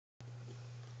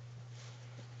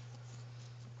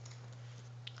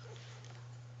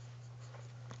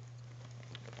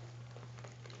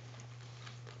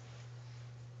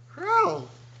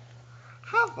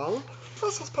Jasmine,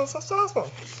 this is Princess Jasmine.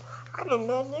 I'm in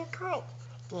my new kite.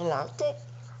 Do you like it?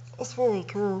 It's really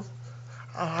cool. It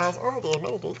has all the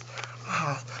amenities. It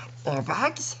has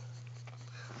airbags,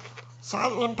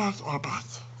 side impact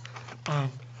airbags, and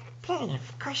plenty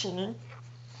of cushioning,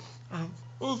 and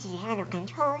easy handle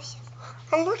controls.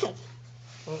 And look at it.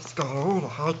 It's got all the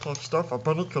high-tech stuff a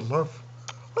bunny could love.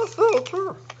 It's very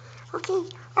cool. Okay,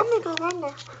 I'm gonna go run now.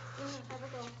 Have her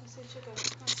go. Let's see if she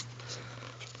goes.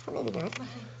 Come on. Maybe not. Come on,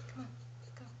 honey. Come on.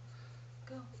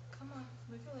 Go. Go. Come on.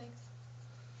 Move your legs.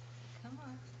 Come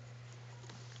on.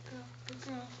 Go. Good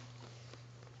girl.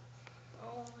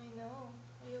 Oh, I know.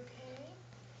 Are you okay?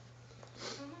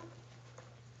 Come on.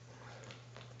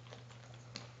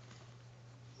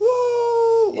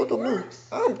 Yay! Look at me.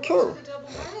 I'm It cool. works with a double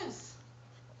harness.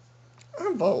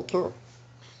 I'm very cool.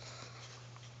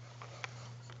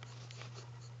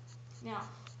 Now,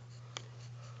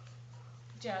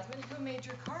 Jasmine, who made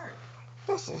your cart?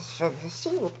 This is from the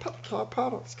Senior Pet Care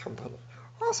Products Company,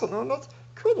 also known as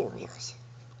Critter Wheels.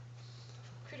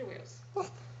 Critter Wheels. Yes.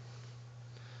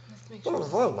 Let's make They're sure.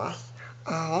 very nice.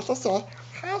 Like I say,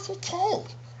 how's your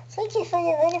cake? Thank you for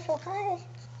your wonderful card.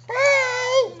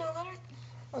 Bye! No, let her.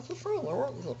 What's your friend? I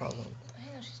want you by him.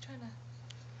 Hang on, she's trying to.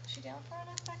 Is she down far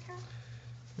enough back here?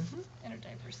 Mm-hmm. And her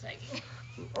diaper's sagging.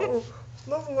 Oh,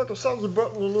 nothing like a saggy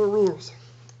button in your wheels.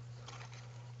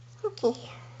 Okay.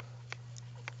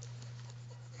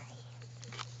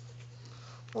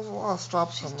 There's a lot of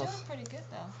straps She's on doing this. pretty good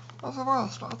though. There's a lot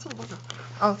of straps.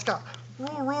 Oh, it's got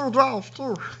rear-wheel drive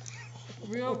too.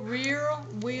 Rear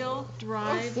wheel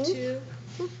drive see. too.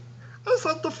 It's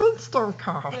like the Flintstone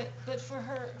car. But for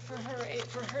her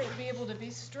to be able to be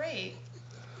straight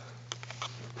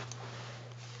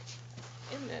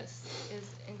in this is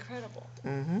incredible.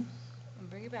 Mm-hmm. And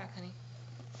bring it back, honey.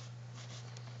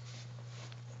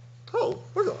 Hey,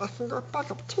 look at that. I can go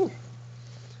back up too.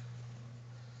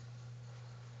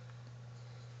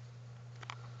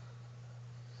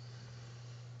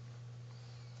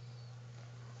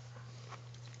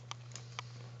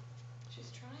 She's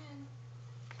trying.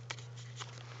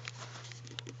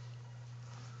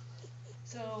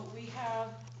 So we have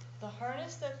the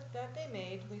harness that they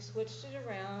made. We switched it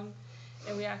around,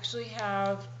 and we actually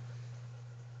have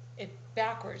it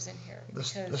backwards in here.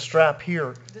 The strap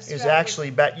here is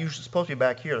actually back. Usually supposed to be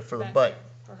back here for the back butt. here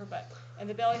for her butt, and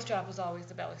the belly strap was always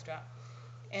the belly strap.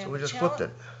 And So we the just flipped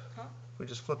it. Huh? We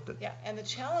just flipped it. Yeah, and the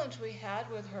challenge we had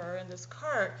with her in this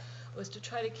cart was to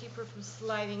try to keep her from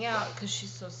sliding out because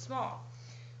she's so small.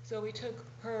 So we took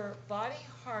her body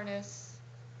harness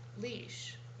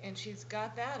leash, and she's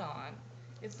got that on.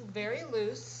 It's very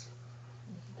loose.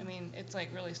 I mean, it's like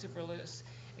really super loose.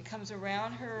 It comes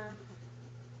around her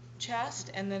chest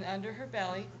and then under her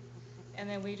belly, and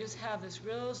then we just have this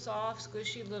real soft,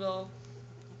 squishy little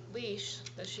leash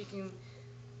that she can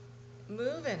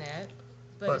move in it,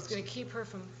 but it's going to keep her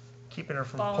from Keeping her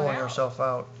from falling pulling out. herself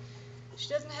out. She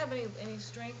doesn't have any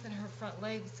strength in her front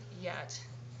legs yet,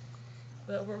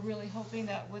 but we're really hoping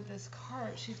that with this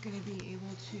cart she's going to be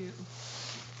able to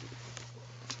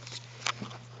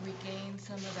regain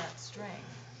some of that strength.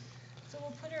 So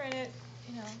we'll put her in it,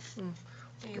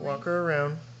 daily. Walk her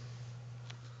around.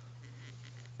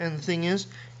 And the thing is,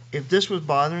 if this was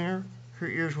bothering her, her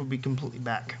ears would be completely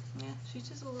back. Yeah, she's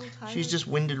just a little tired. She's just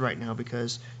winded right now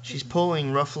because she's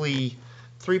pulling roughly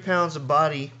 3 pounds of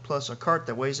body plus a cart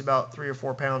that weighs about 3 or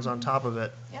 4 pounds on top of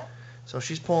it. Yep. So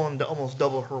she's pulling to almost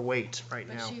double her weight right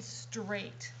But now. she's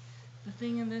straight. The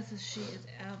thing in this is she is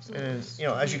absolutely And straight.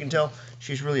 as you can tell,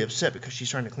 she's really upset because she's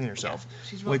trying to clean herself, Yeah,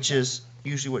 she's real which upset. is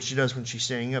usually what she does when she's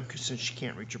standing up, since she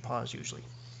can't reach her paws usually.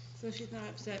 So she's not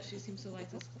upset. She seems to like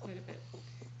this quite a bit.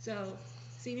 So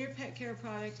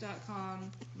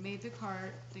seniorpetcareproducts.com made the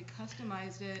cart. They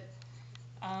customized it.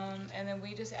 And then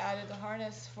we just added the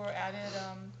harness for added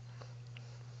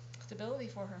stability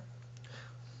for her.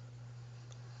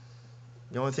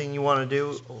 The only thing you want to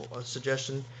do, a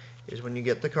suggestion, is when you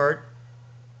get the cart,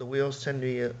 the wheels tend to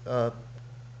be a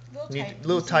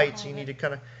little tight, so you need to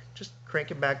kind of just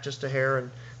crank it back just a hair, and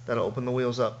that'll open the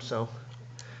wheels up. So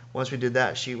once we did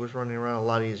that, she was running around a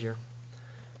lot easier.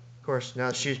 Of course, now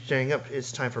that she's standing up,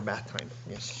 it's time for bath time.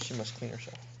 Yes, she must clean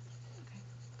herself.